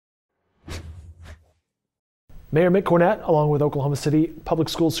Mayor Mick Cornett, along with Oklahoma City Public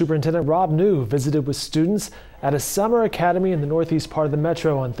Schools Superintendent Rob New, visited with students at a summer academy in the northeast part of the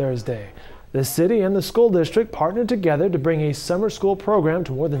metro on Thursday. The city and the school district partnered together to bring a summer school program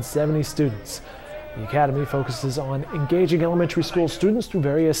to more than 70 students. The academy focuses on engaging elementary school students through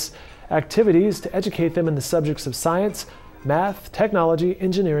various activities to educate them in the subjects of science, math, technology,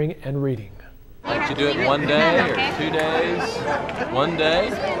 engineering, and reading. Like you do it one day or 2 days, one day?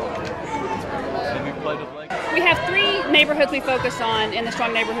 Have you played with Lego? We have 3 neighborhoods we focus on in the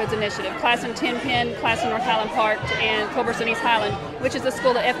Strong Neighborhoods Initiative. Class in Tenpen, Class in North Highland Park, and Culberson East Highland, which is the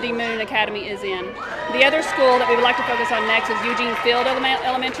school that FD Moon Academy is in. The other school that we would like to focus on next is Eugene Field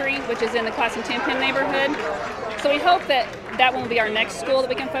Elementary, which is in the Class in Tenpen neighborhood. So we hope that that one will be our next school that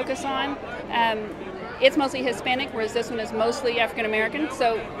we can focus on. It's mostly Hispanic, whereas this one is mostly African American.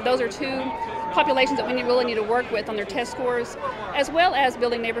 So those are 2 populations that we really need to work with on their test scores, as well as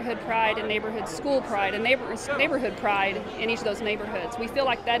building neighborhood pride and neighborhood school pride and neighborhood pride in each of those neighborhoods. We feel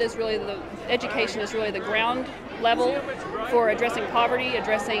like that is really education is really the ground level for addressing poverty,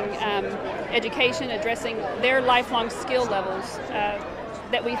 addressing education, addressing their lifelong skill levels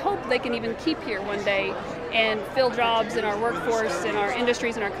that we hope they can even keep here one day and fill jobs in our workforce, in our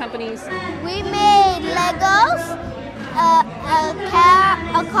industries, in our companies. We made Legos,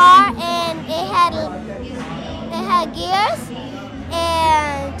 a car, and it had gears,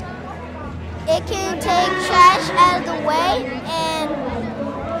 and it can take trash out of the way, and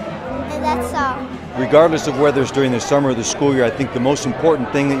that's all. Regardless of whether it's during the summer or the school year, I think the most important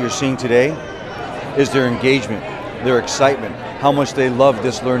thing that you're seeing today is their engagement, their excitement, how much they love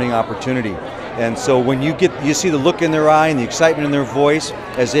this learning opportunity. And so when you see the look in their eye and the excitement in their voice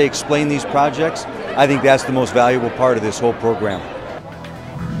as they explain these projects, I think that's the most valuable part of this whole program.